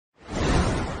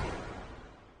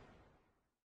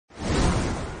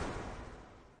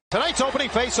Tonight's opening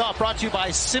face-off brought to you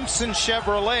by Simpson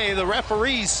Chevrolet. The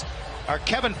referees are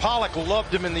Kevin Pollock,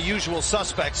 loved him in The Usual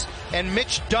Suspects, and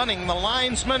Mitch Dunning. The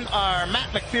linesmen are Matt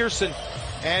McPherson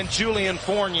and Julian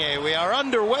Fournier. We are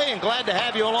underway and glad to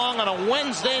have you along on a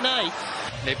Wednesday night.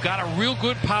 They've got a real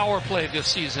good power play this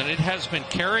season. It has been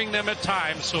carrying them at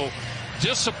times, so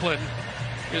discipline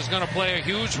is going to play a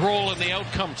huge role in the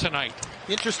outcome tonight.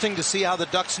 Interesting to see how the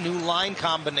Ducks' new line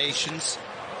combinations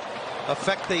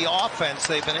affect the offense.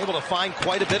 They've been able to find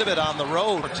quite a bit of it on the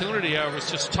road. Opportunity I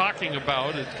was just talking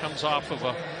about. It comes off of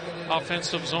a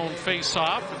offensive zone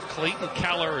face-off. Clayton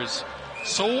Keller is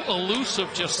so elusive,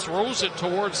 just throws it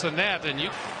towards the net. And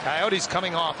Coyotes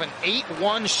coming off an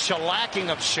 8-1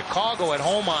 shellacking of Chicago at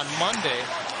home on Monday.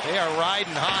 They are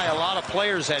riding high. A lot of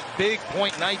players had big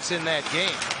point nights in that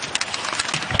game.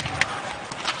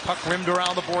 Puck rimmed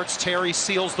around the boards. Terry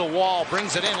seals the wall,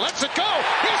 brings it in, lets it go.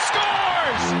 He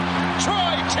scores!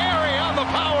 Troy Terry on the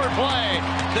power play.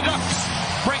 The Ducks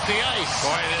break the ice.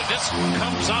 Boy, this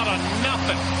comes out of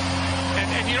nothing.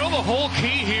 And you know the whole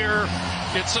key here,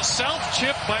 it's a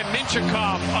self-chip by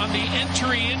Minchikov on the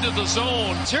entry into the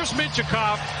zone. Here's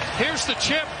Minchikov, here's the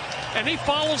chip, and he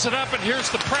follows it up, and here's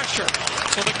the pressure.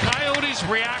 So the Coyotes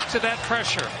react to that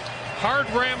pressure. Hard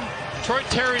rim. Troy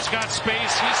Terry's got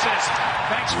space. He says,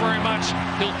 thanks very much.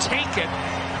 He'll take it,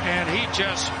 and he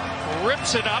just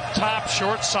rips it up top,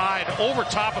 short side, over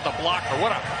top of the blocker.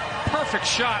 What a perfect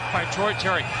shot by Troy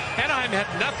Terry. Anaheim had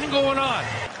nothing going on.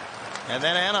 And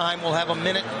then Anaheim will have a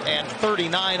minute and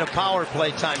 39 of power play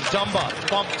time. Dumba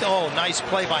bumped. Oh, nice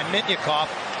play by Mitnikov,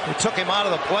 who took him out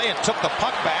of the play and took the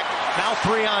puck back. Now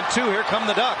 3-on-2. Here come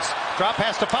the Ducks. Drop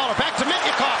pass to Fowler. Back to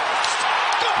Mitnikov.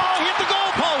 Oh, hit the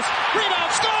goalpost.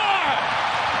 Rebound, score!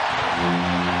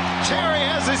 Terry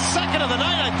has his second of the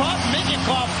night. I thought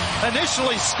Mitnikov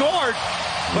initially scored,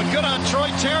 but good on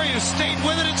Troy Terry, who stayed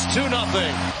with it. It's 2-0.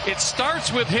 It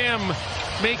starts with him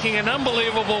making an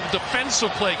unbelievable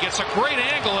defensive play. Gets a great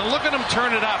angle, and look at him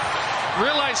turn it up.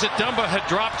 Realize that Dumba had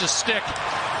dropped his stick.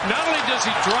 Not only does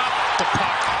he drop the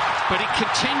puck, but he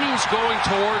continues going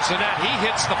towards the net. He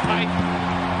hits the pipe.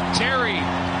 Terry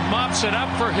mops it up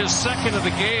for his second of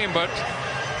the game, but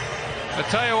I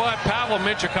tell you what, Pavel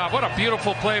Minchikov, what a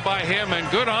beautiful play by him, and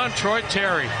good on Troy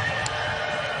Terry.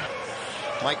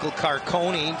 Michael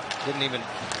Carcone didn't even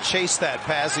chase that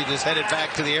pass. He just headed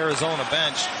back to the Arizona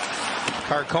bench.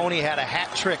 Carcone had a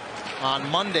hat trick on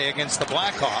Monday against the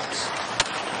Blackhawks.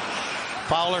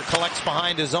 Fowler collects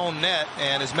behind his own net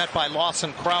and is met by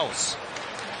Lawson Krause.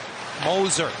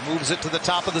 Moser moves it to the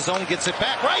top of the zone, gets it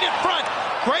back right in front.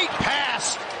 Great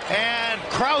pass, and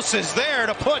Krause is there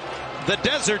to put the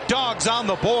Desert Dogs on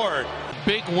the board.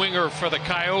 Big winger for the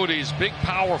Coyotes, big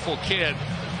powerful kid.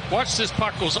 Watch, this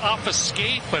puck goes off a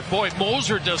skate, but boy,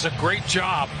 Moser does a great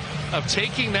job of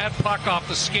taking that puck off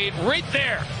the skate right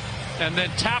there and then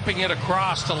tapping it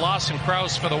across to Lawson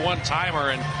Krause for the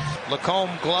one-timer. And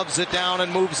Lacombe gloves it down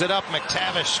and moves it up.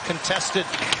 McTavish contested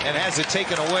and has it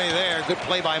taken away there. Good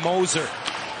play by Moser.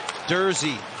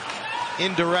 Dursey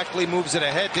indirectly moves it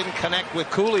ahead. Didn't connect with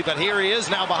Cooley, but here he is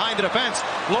now behind the defense.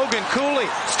 Logan Cooley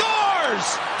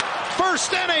scores!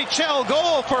 First NHL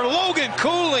goal for Logan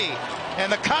Cooley. And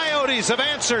the Coyotes have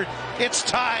answered. It's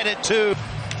tied at 2.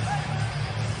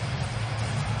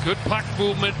 Good puck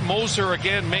movement. Moser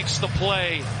again makes the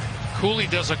play. Cooley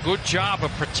does a good job of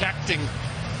protecting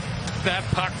that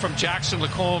puck from Jackson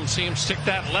Lacombe. See him stick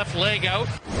that left leg out.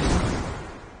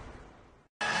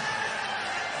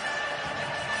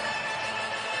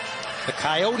 The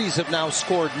Coyotes have now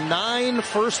scored 9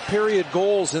 first-period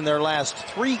goals in their last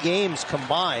 3 games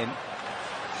combined.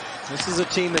 This is a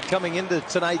team that coming into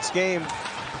tonight's game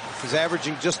is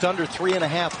averaging just under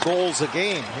 3.5 goals a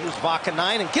game. Here's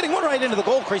Vakanainen getting one right into the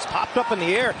goal crease, popped up in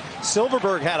the air.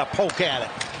 Silverberg had a poke at it.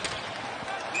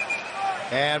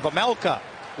 And Vamelka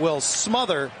will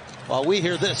smother while we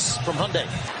hear this from Hyundai.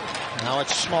 Now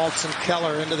it's Schmaltz and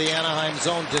Keller into the Anaheim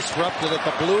zone, disrupted at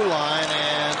the blue line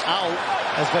and out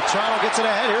as Vetrano gets it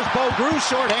ahead. Here's Bo Grew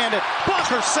shorthanded.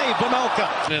 Blocker save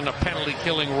Vamelka. In a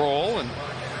penalty-killing role, and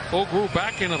Bo Grew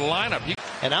back into the lineup.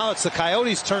 And now it's the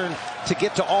Coyotes' turn to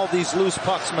get to all these loose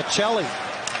pucks. Michelli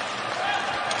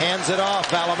hands it off.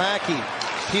 Valimaki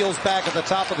peels back at the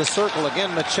top of the circle.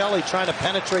 Again, Michelli trying to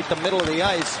penetrate the middle of the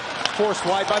ice. Forced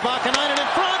wide by Vakanainen in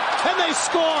front, and they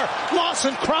score!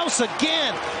 Lawson Krause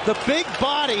again. The big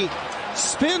body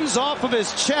spins off of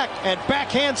his check and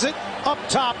backhands it up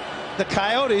top. The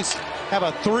Coyotes have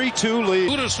a 3-2 lead.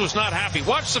 Gudas was not happy.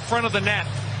 Watch the front of the net.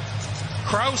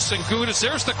 Krause and Gudas.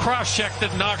 There's the cross check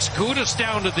that knocks Gudas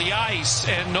down to the ice,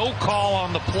 and no call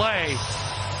on the play.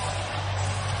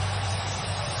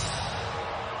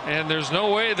 And there's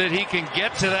no way that he can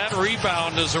get to that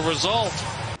rebound as a result.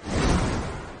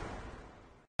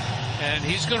 And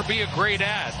he's going to be a great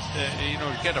add.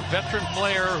 Get a veteran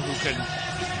player who can,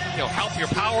 help your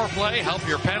power play, help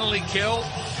your penalty kill,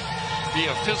 be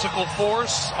a physical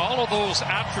force. All of those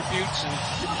attributes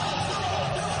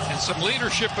and some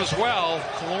leadership as well,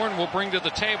 Killorn will bring to the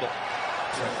table.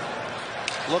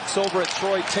 Looks over at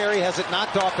Troy Terry, has it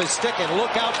knocked off his stick, and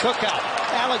look out, Cookout.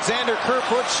 Alexander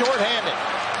Kerfoot shorthanded.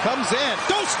 Comes in.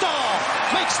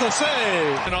 Dostal makes the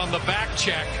save. And on the back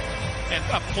check and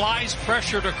applies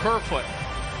pressure to Kerfoot.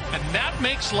 And that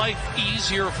makes life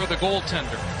easier for the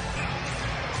goaltender.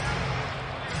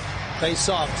 Face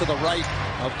off to the right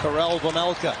of Karel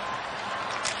Vejmelka.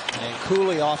 And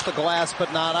Cooley off the glass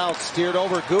but not out. Steered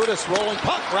over. Gudas rolling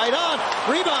puck right on.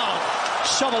 Rebound.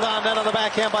 Shoveled on net on the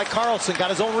backhand by Carlson. Got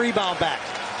his own rebound back.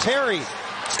 Terry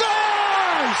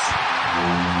scores!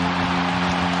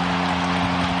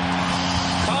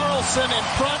 Carlson in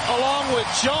front along with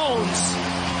Jones.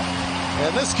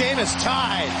 And this game is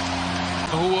tied.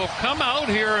 Who have come out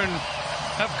here and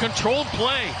have controlled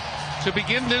play to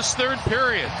begin this third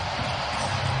period.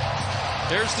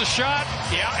 There's the shot.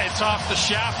 Yeah, it's off the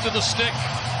shaft of the stick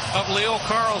of Leo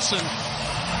Carlson.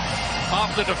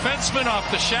 Off the defenseman, off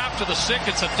the shaft of the stick.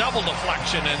 It's a double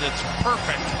deflection, and it's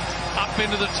perfect up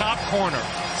into the top corner.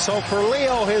 So for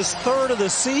Leo, his third of the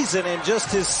season in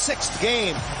just his sixth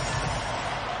game.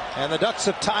 And the Ducks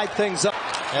have tied things up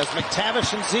as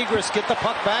McTavish and Zegras get the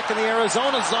puck back in the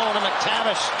Arizona zone. And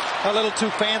McTavish a little too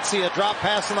fancy. A drop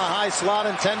pass in the high slot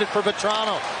intended for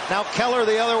Vetrano. Now Keller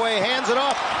the other way, hands it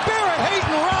off. Barrett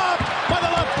Hayton robbed by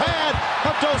the left pad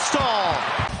of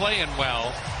Dostal. Playing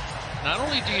well. Not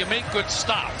only do you make good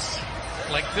stops,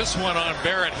 like this one on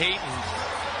Barrett Hayton,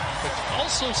 but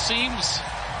also seems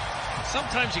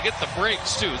sometimes you get the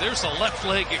breaks too. There's the left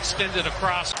leg extended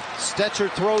across. Stetcher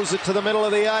throws it to the middle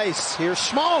of the ice. Here's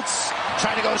Schmaltz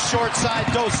trying to go short side.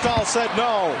 Dostal said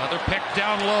no. Another pick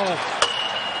down low.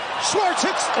 Schmaltz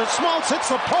hits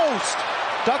the post.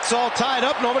 Ducks all tied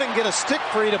up. Nobody can get a stick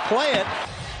free to play it.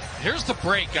 Here's the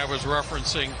break I was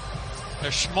referencing.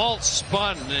 Schmaltz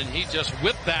spun, and he just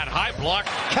whipped that high block.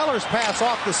 Keller's pass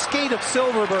off the skate of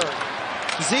Silverberg.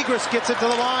 Zegras gets it to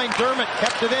the line. Dermott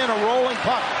kept it in. A rolling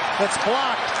puck that's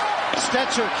blocked.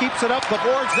 Stetcher keeps it up the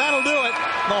boards. That'll do it.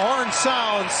 The horn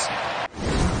sounds.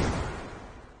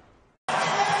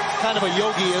 Kind of a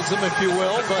yogiism, if you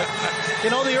will. But,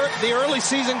 the early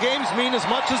season games mean as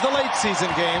much as the late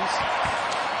season games.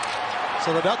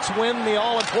 So the Ducks win the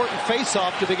all-important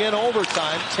face-off to begin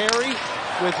overtime. Terry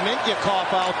with Mintyukov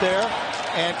out there,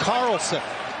 and Carlson.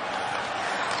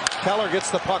 Keller gets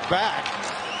the puck back,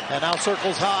 and now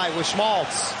circles high with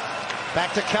Schmaltz.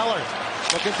 Back to Keller,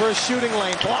 looking for a shooting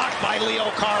lane, blocked by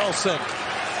Leo Carlson.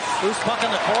 Loose puck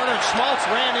in the corner, and Schmaltz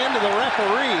ran into the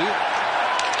referee.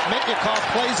 Mintyukov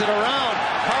plays it around.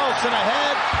 Carlson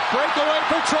ahead, breakaway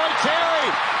for Troy Terry.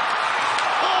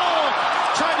 Oh,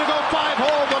 tried to go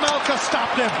 5-hole, Vejmelka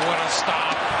stopped him. What a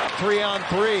stop.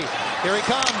 3-on-3, here he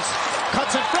comes.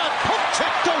 Cuts in front, poke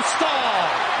check, Dostal.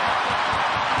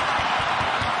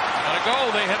 Gotta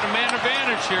go, they had a man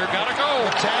advantage here, gotta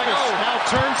go. McTavish now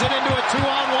turns it into a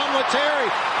 2-on-1 with Terry.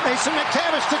 Mason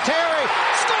McTavish to Terry,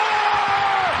 scores!